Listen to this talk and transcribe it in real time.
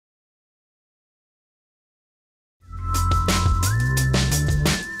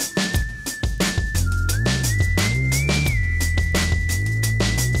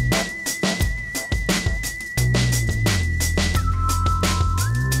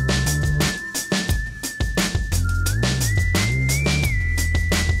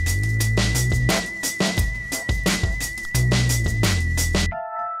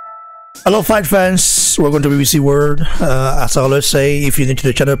Hello fight fans, welcome to BBC World. As I always say, if you're new to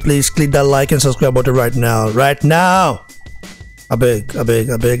the channel, please click that like and subscribe button right now. Right now! I beg.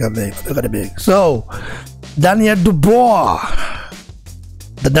 So, Daniel Dubois,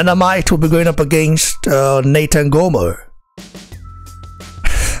 the Dynamite, will be going up against Nathan Gorman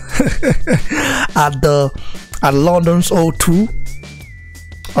at London's O2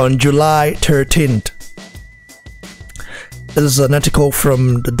 on July 13th. This is an article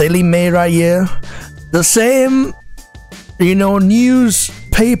from the Daily Mail right here. The same,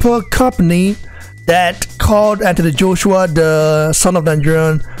 newspaper company that called Anthony Joshua the son of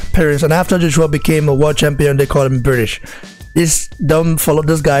Nigerian parents, and after Joshua became a world champion, they called him British. These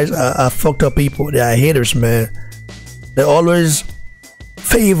guys are fucked up people. They are haters, man. They always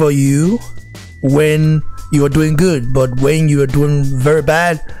favor you when you are doing good, but when you are doing very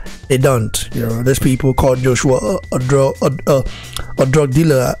bad, they don't. There's people called Joshua a drug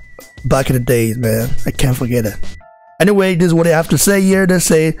dealer back in the days, man. I can't forget it. Anyway, this is what they have to say here. They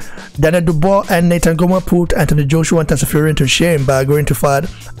say Daniel Dubois and Nathan Gorman put Anthony Joshua and Tyson Fury to shame by agreeing to fight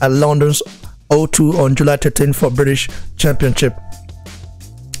at London's O2 on July 13th for British Championship.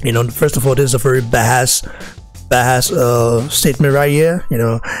 First of all, this is a very badass statement right here.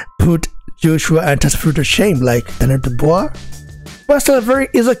 Put Joshua and Tyson Fury to shame, like Daniel Dubois. But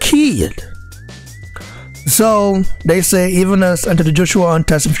is a kid. So they say even as Anthony Joshua and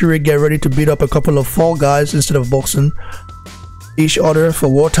Tyson Fury get ready to beat up a couple of fall guys instead of boxing each other for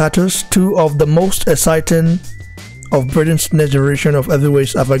world titles, two of the most exciting of Britain's next generation of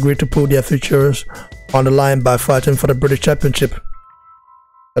heavyweights have agreed to put their futures on the line by fighting for the British Championship.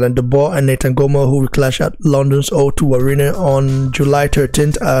 And then Dubois and Nathan Gorman, who will clash at London's O2 Arena on July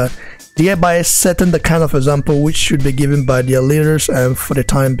 13th, are thereby setting the kind of example which should be given by their leaders and, for the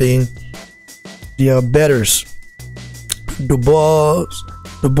time being, their betters. Dubois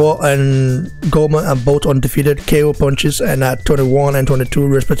and Gorman are both undefeated KO punches and at 21 and 22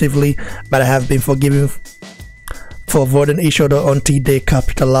 respectively, but have been forgiven for avoiding each other until they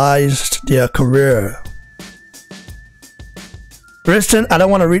capitalized their career. Listen, I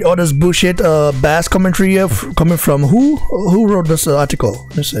don't want to read all this bullshit bass commentary here coming from who wrote this article.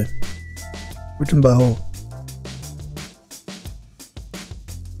 Let's see. Written by who?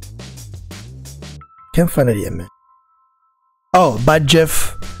 Can't find it yet, man. Oh, by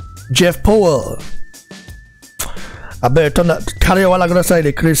Jeff Powell. I better turn that. Carry what I'm gonna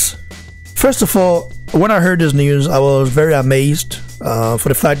say, Chris. First of all, when I heard this news, I was very amazed for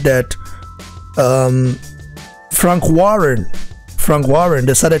the fact that Frank Warren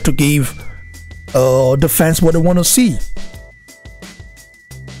decided to give the fans what they want to see.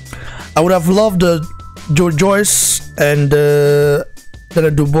 I would have loved Joe Joyce and Daniel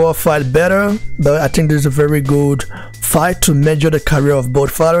Dubois fight better, but I think this is a very good fight to measure the career of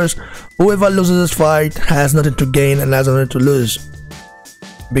both fighters. Whoever loses this fight has nothing to gain and has nothing to lose,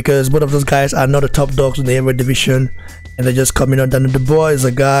 because both of those guys are not the top dogs in the heavyweight division, and they're just coming out. Daniel Dubois is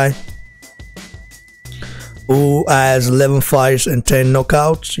a guy who has 11 fights and 10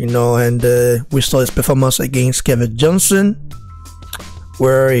 knockouts, and we saw his performance against Kevin Johnson,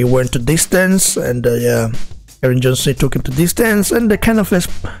 where he went to distance, and Kevin Johnson took him to distance, and they kind of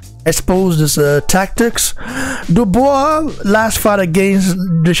exposed his tactics. Dubois' last fight against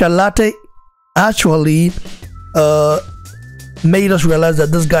Duchalate actually made us realize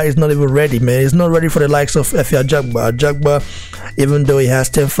that this guy is not even ready, man. He's not ready for the likes of Efe Ajagba. Ajagba, even though he has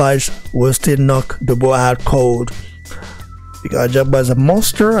 10 fights, will still knock Dubois out cold. Because Ajagba is a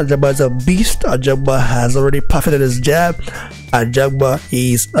monster, Ajagba is a beast, Ajagba has already perfected his jab. Ajagba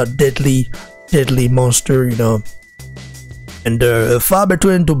is a deadly monster, And the fight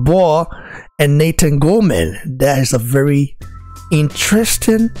between Dubois and Nathan Gorman, that is a very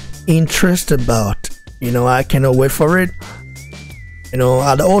interesting bout. I cannot wait for it. At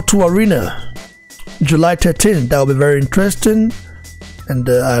the O2 Arena, July 13th, that will be very interesting. And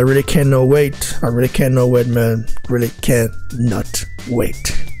I really cannot wait. I really cannot wait, man. Really cannot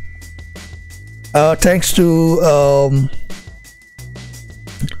wait. Thanks to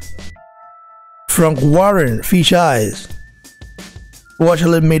Frank Warren, Fish Eyes, who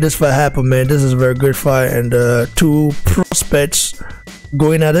actually made this fight happen, man. This is a very good fight, and two prospects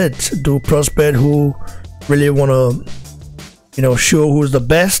going at it. Two prospects who really want to, show who's the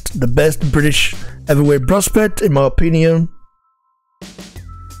best British heavyweight prospect, in my opinion.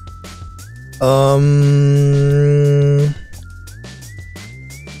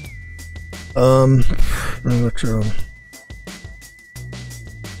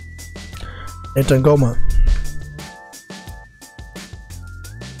 Nathan Gorman.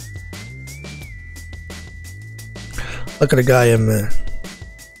 Look at the guy in, man.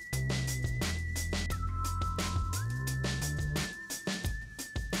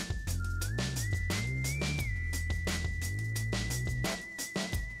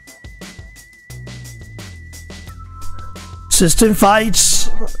 16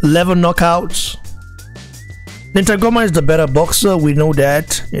 fights, 11 knockouts. Gorman is the better boxer, we know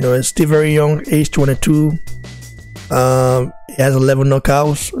that. You know, he's still very young, age 22. He has 11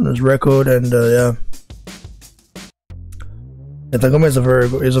 knockouts on his record, and yeah. Gorman is a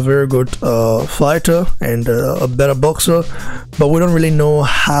very good fighter and a better boxer, but we don't really know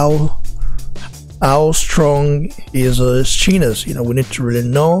how strong his chin is. You know, we need to really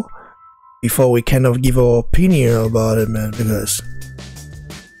know before we kind of give our opinion about it, man, because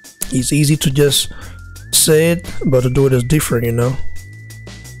it's easy to just say it, but to do it is different, you know.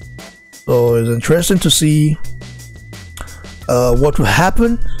 So it's interesting to see what will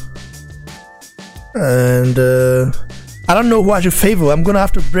happen, and I don't know who I should favor. I'm gonna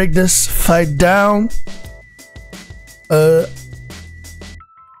have to break this fight down.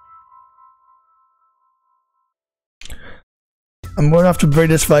 I'm gonna have to break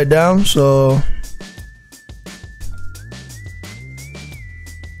this fight down, so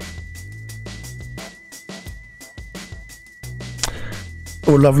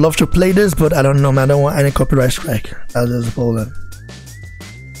I would have loved to play this, but I don't know, man. I don't want any copyright strike. That's just the problem.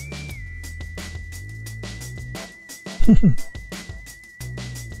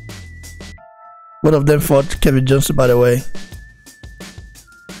 One of them fought Kevin Johnson, by the way.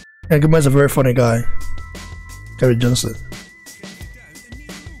 And Gorman's a very funny guy, Kevin Johnson.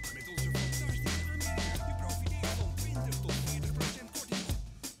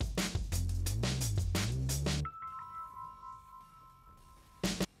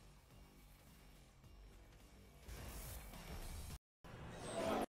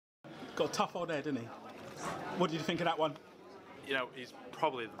 Got a tough old head, didn't he? What did you think of that one? You know, he's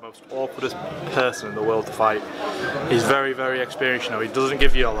probably the most awkwardest person in the world to fight. He's very, very experienced. You know, he doesn't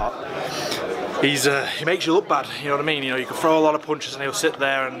give you a lot. He makes you look bad. You know what I mean? You know, you can throw a lot of punches and he'll sit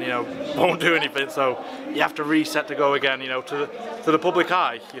there and, you know, won't do anything. So you have to reset to go again. You know, to the public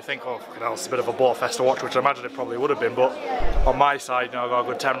eye, you think, oh, it's a bit of a bore fest to watch, which I imagine it probably would have been. But on my side, you know, I got a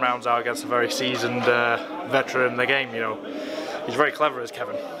good 10 rounds out against a very seasoned veteran in the game. You know, he's very clever, as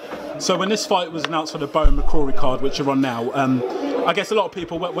Kevin. So when this fight was announced for the Bowen McCrory card, which you're on now, I guess a lot of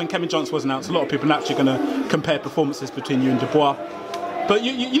people, when Kevin Johnson was announced, a lot of people are naturally going to compare performances between you and Dubois. But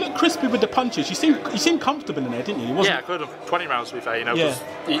you look crispy with the punches. You seem comfortable in there, didn't you? Yeah, I could have 20 rounds to be fair. You know, yeah.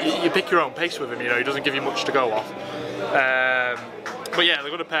 You pick your own pace with him. You know, he doesn't give you much to go off. But yeah, they're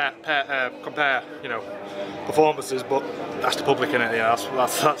going to compare, you know, performances. But that's the public in it. Yeah,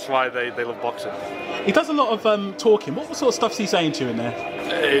 that's why they love boxing. He does a lot of talking. What sort of stuff's he saying to you in there?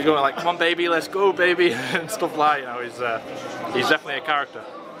 He's going like, "Come on, baby, let's go, baby," and stuff like. You know, he's definitely a character.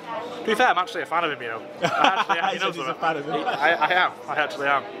 To be fair, I'm actually a fan of him. You know, I he's a fan of him. I am. I actually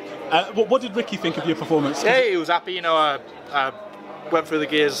am. What did Ricky think of your performance? Yeah, he was happy. You know, I went through the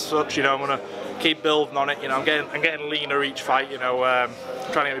gears as such. You know, I'm gonna keep building on it. You know, I'm getting leaner each fight. You know,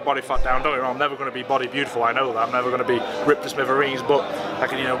 trying to get my body fat down. Don't get me wrong, I'm never going to be body beautiful. I know that. I'm never going to be ripped to smithereens, but I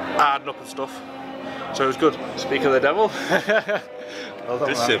can, you know, harden up and stuff. So it was good. Speak of the devil.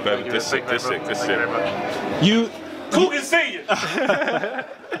 This shit, baby. This shit. You. Coogan Senior.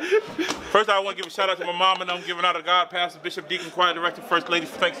 First, I want to give a shout out to my mom, and I'm giving out a God, Pastor, Bishop, Deacon, Choir Director, First Lady,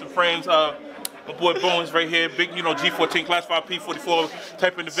 thanks and friends. My boy Bones right here, big, you know, G14, Class 5, P44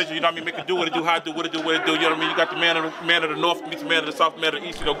 type of individual. You know what I mean? Make it do what it do, how it do, what it do, what it do. You know what I mean? You got the man of the North meets the man of the South, man of the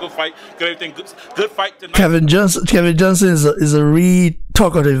East. You know, good fight, good everything, good fight tonight. Kevin Johnson is a really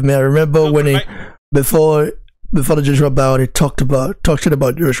talkative man. I remember good when he before the Joshua bout, he talked about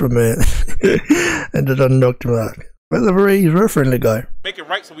Joshua, man, and then knocked him out. He's a very friendly guy. Make it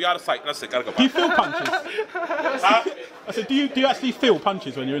right so we out of sight. That's it. Gotta go. Do you feel punches? I said, do you actually feel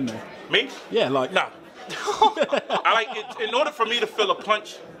punches when you're in there? Me? Yeah, like. Nah. I like it. In order for me to feel a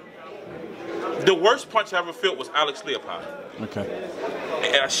punch, the worst punch I ever felt was Alex Leopold. Okay.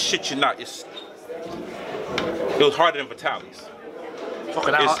 And I shit you not, it was harder than Vitaly's.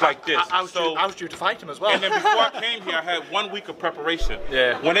 It's like this. I was due to fight him as well. And then before I came here, I had 1 week of preparation.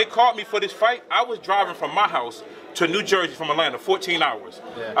 Yeah. When they called me for this fight, I was driving from my house to New Jersey from Atlanta, 14 hours.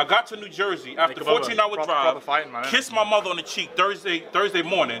 Yeah. I got to New Jersey after 14-hour drive, kissed my mother on the cheek Thursday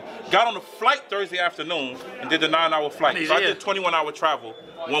morning, got on the flight Thursday afternoon, and did the 9-hour flight. So I did 21-hour travel,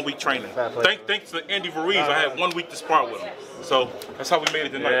 1 week training. Thanks to Andy Varese, I had 1 week to spar with him. So that's how we made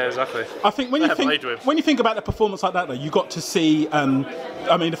it tonight. Yeah, exactly. I think when you think about a performance like that, though, you got to see.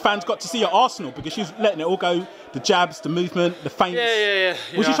 I mean, the fans got to see your arsenal because she was letting it all go. The jabs, the movement, the feints. Yeah.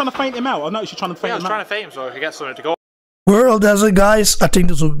 Was she trying to feint him out? I noticed you trying to feint him out. I was trying to feint him so I could get something to go. Well, that's it, guys. I think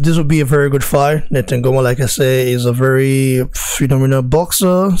this will be a very good fight. Gorman, like I say, is a very phenomenal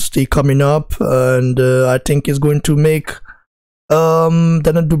boxer. Still coming up, and I think he's going to make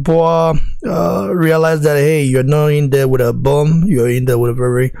Then Dubois realized that, hey, you're not in there with a bum, you're in there with a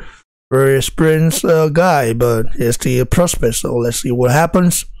very, very experienced guy, but he's still a prospect, so let's see what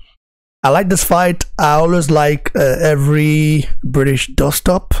happens. I like this fight. I always like every British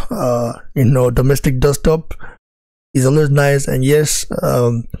dust-up, domestic dust-up is always nice. And yes,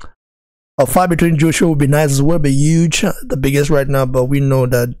 a fight between Joshua would be nice as well, be huge, the biggest right now, but we know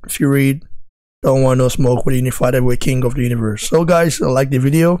that Fury don't want no smoke with unified heavyweight king of the universe. So guys, like the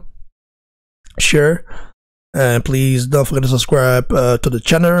video, share, and please don't forget to subscribe to the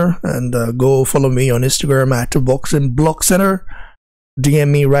channel, and go follow me on Instagram at Boxing Blog Center. DM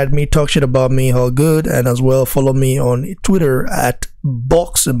me, write me, talk shit about me, all good, and as well follow me on Twitter at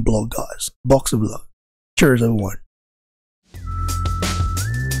Boxing Blog, guys. Boxing Blog. Cheers, everyone.